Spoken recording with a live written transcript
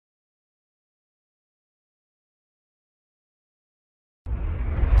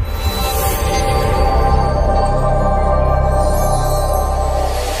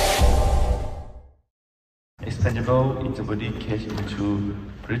manageable interbody cage into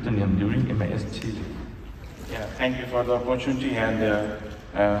peritoneum during MIS TLIF. Yeah, thank you for the opportunity, and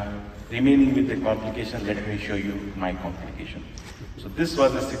remaining with the complication, let me show you my complication. So this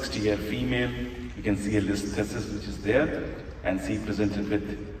was a 60-year female. You can see a listhesis which is there, and she presented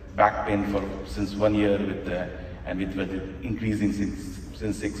with back pain for since 1 year with increasing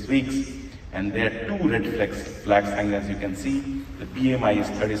since 6 weeks. And there are 2 red flag signs, as you can see. The BMI is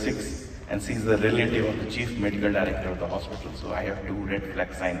 36, and she is the relative of the chief medical director of the hospital. So I have 2 red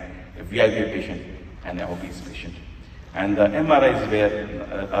flag signs: a VIP patient and an obese patient. And the MRIs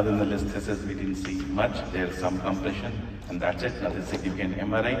were, other than the listhesis, we didn't see much. There's some compression, and that's it. Nothing significant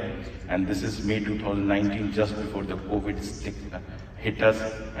MRI. And this is May 2019, just before the COVID hit us,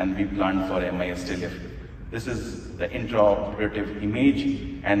 and we planned for MIS TLIF. This is the intraoperative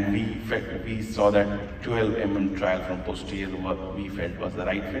image, and we saw that 12 mm trial from posterior what we felt was the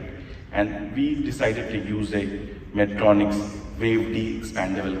right fit, and we decided to use a Medtronic's Wave D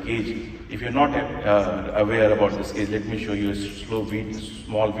expandable cage. If you're not aware about this cage, let me show you a small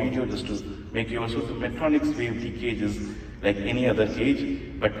video just to make you also. The Medtronic's Wave D cage is like any other cage,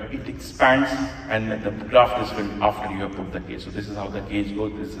 but it expands and the graft is filled after you have put the cage. So this is how the cage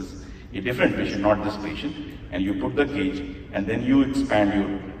goes. This is a different patient, not this patient, and you put the cage and then you expand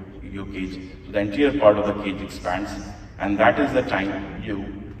your cage. So the interior part of the cage expands, and that is the time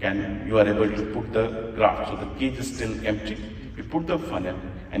you are able to put the graft. So the cage is still empty. You put the funnel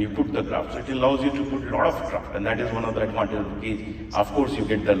and you put the graft. So it allows you to put a lot of graft, and that is one of the advantages of the cage. Of course, you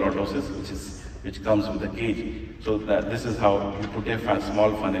get the lordosis, which comes with the cage. So this is how you put a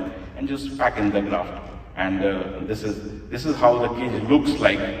small funnel and just pack in the graft. And this is how the cage looks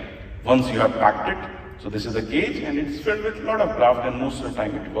like once you have packed it. So this is the cage, and it's filled with a lot of graft, and most of the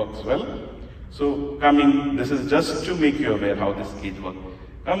time it works well. So this is just to make you aware how this cage works.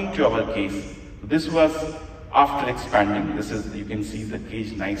 Coming to our case, this was after expanding. This is, you can see the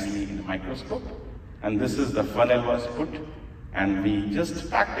cage nicely in the microscope, and this is the funnel was put, and we just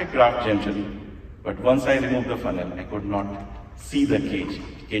packed a graft gently. But once I removed the funnel, I could not see the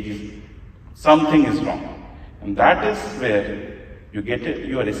cage. Something is wrong, and that is where you get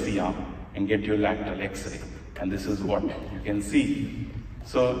your SC arm and get your lateral X-ray, and this is what you can see.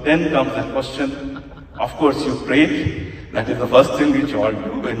 So then comes the question. Of course, you pray. That is the first thing which you all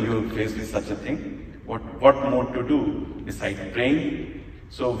do when you face with such a thing. What more to do besides praying?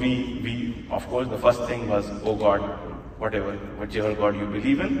 So we of course, the first thing was, oh God, whichever God you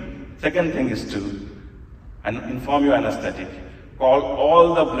believe in. Second thing is to inform your anesthetic. Call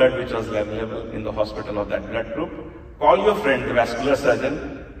all the blood which was available in the hospital of that blood group. Call your friend, the vascular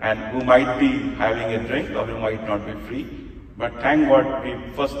surgeon, and who might be having a drink or who might not be free. But thank God,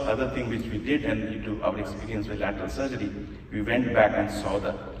 first other thing which we did, and due to our experience with lateral surgery, we went back and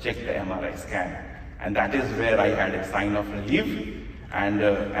checked the MRI scan. And that is where I had a sign of relief. And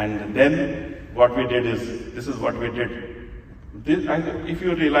then what we did is, this is what we did. If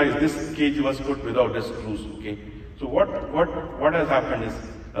you realize, this cage was put without the screws, okay? So what has happened is,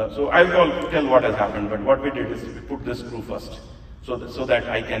 so I will tell what has happened, but what we did is we put the screw first. So that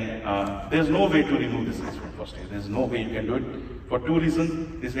I can, there's no way to remove this cage from posterior. There's no way you can do it. For 2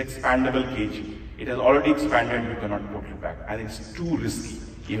 reasons. This expandable cage, it has already expanded, you cannot put it back. And it's too risky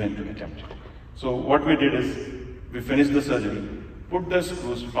even to attempt it. So what we did is, we finished the surgery, put the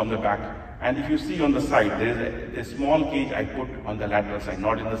screws from the back, and if you see on the side, there's a small cage I put on the lateral side,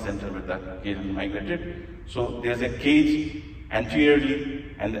 not in the center where the cage is migrated. So there's a cage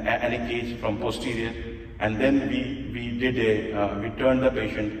anteriorly and a cage from posterior. And then we turned the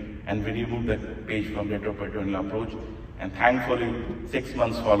patient and we removed the page from retroperitoneal approach. And thankfully, 6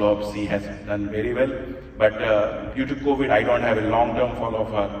 months follow-up, she has done very well. But due to COVID, I don't have a long-term follow-up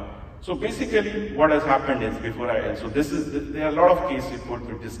of her. So basically, what has happened is, there are a lot of case reports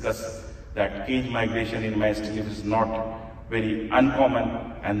we discuss that cage migration in MIS TLIF is not very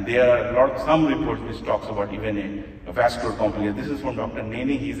uncommon, and there are some reports which talks about even a vascular complication. This is from Dr.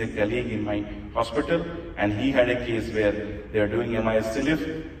 Nene. He's a colleague in my hospital, and he had a case where they are doing MIS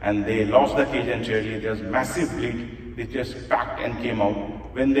TLIF, and they lost the cage anteriorly. There was massive bleed. They just packed and came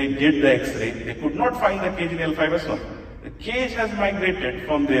out. When they did the X-ray, they could not find the cage in L5S1. The cage has migrated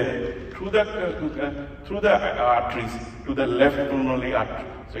from there through the arteries to the left coronary artery.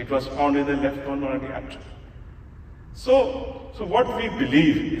 So it was found in the left coronary artery. So what we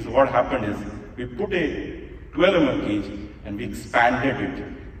believe is, what happened is, we put a 12 mm cage and we expanded it.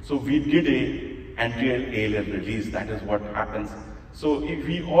 So we did a anterior ALL release. That is what happens. So if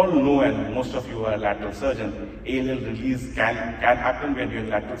we all know, and most of you are lateral surgeons, ALL release can happen when you're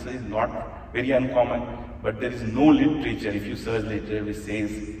lateral surgery. It's not very uncommon. but there is no literature. If you search literature, which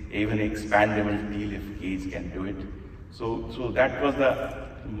says even expandable TLIF cage can do it. So that was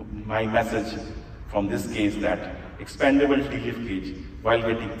my message from this case, that expandable TLIF cage, while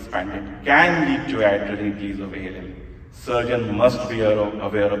getting expanded, can lead to arterial release of ALL. Surgeon must be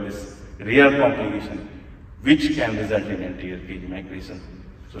aware of this rare complication, which can result in anterior cage migration.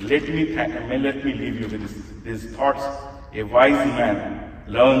 So let me leave you with these thoughts. A wise man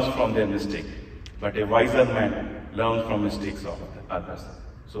learns from their mistake, but a wiser man learns from mistakes of others.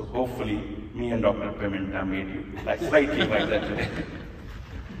 So hopefully, me and Dr. Pimenta made you slightly wiser today.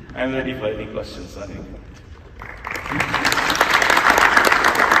 I'm ready for any questions, Sunny.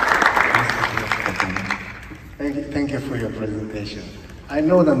 Thank you for your presentation. I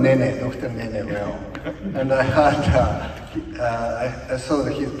know the Dr. Nene well, and I saw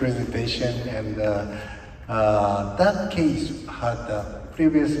his presentation, and that case had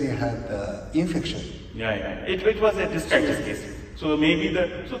previously had infection. Yeah. It was a discitis case. So maybe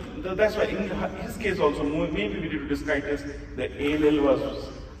that's why in his case also, maybe we did discitis, the ALL was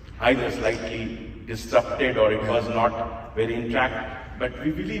either slightly disrupted or it was not very intact. But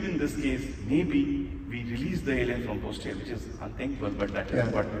we believe in this case, maybe we release the ALL from posterior, which is unthinkable, but that is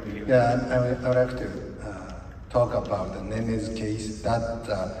what we believe. Yeah, I would like to talk about the Nene's case. That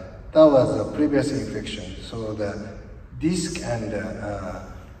was a previous infection, so the disc and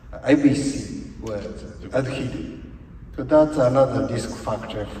IBC was adhered. So that's another risk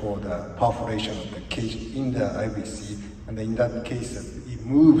factor for the perforation of the cage in the IBC, and in that case, it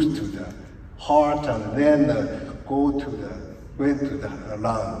moves to the heart and then went to the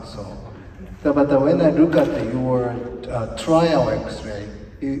lung. But when I look at your trial X-ray,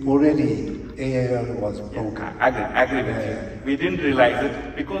 already ALL was broken. Yeah, I agree with you. We didn't realize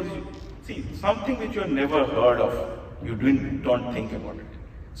it because, see, something which you have never heard of, you don't think about it.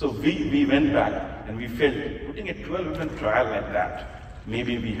 So we went back and we felt putting a 12-week trial like that,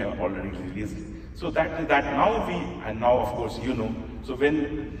 maybe we have already released it. So that now of course you know, so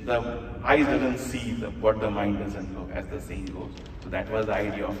when the eyes doesn't see what the mind doesn't know, as the saying goes. So that was the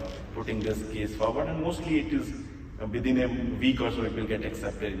idea of putting this case forward, and mostly it is within a week or so it will get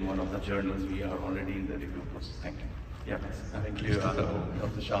accepted in one of the journals. We are already in the review process. Thank you. Yeah, thank you,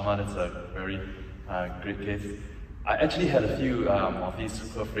 Dr. Sharma. It's a very great case. I actually had a few of these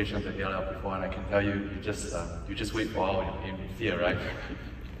perforations at ALL before, and I can tell you, you just wait for a while in fear, right?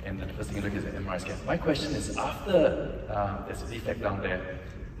 And the first thing you look is an MRI scan. My question is, after there's a defect down there,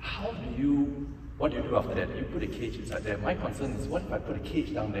 what do you do after that? You put a cage inside there. My concern is, what if I put a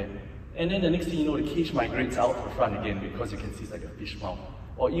cage down there, and then the next thing you know, the cage migrates out to the front again because you can see it's like a fish mouth.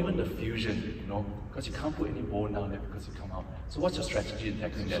 Or even the fusion, because you can't put any bone down there because you come out. So what's your strategy in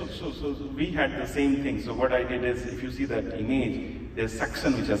tackling that? So we had the same thing. So what I did is, if you see that image, there's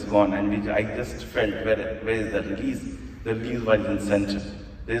suction which has gone, and which I just felt where is the release? The release was in center.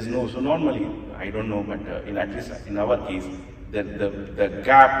 There's no, so normally, I don't know, but at least in our case, the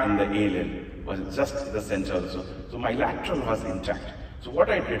gap in the ALL was just the center also. So my lateral was intact. So what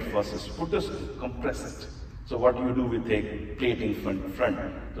I did first is compress it. So what you do with a plate in front,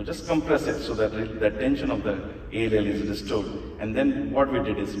 so just compress it so that the tension of the ALL is restored. And then what we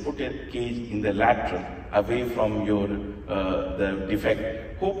did is put a cage in the lateral away from the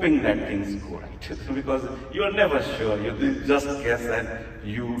defect, hoping that things go right. Because you are never sure, you just guess and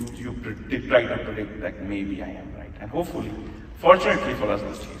you try to predict that maybe I am right. And hopefully, fortunately for us,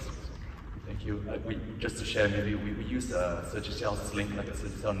 this case. Thank you. Just to share, maybe we use a surgical sling, like a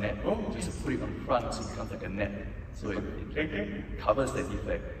surgical net, just to put it on the front so it becomes like a net. So it covers the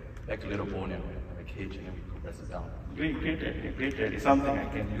defect, like a little bone and a cage, and then we compress it down. Great. It's something I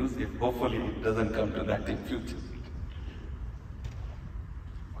can use if hopefully it doesn't come to that in future.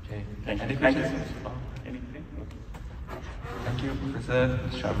 Okay. Thank you. Anything? Thank you, Professor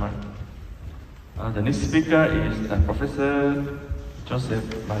Sharma. The next speaker is Professor Joseph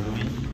Malui.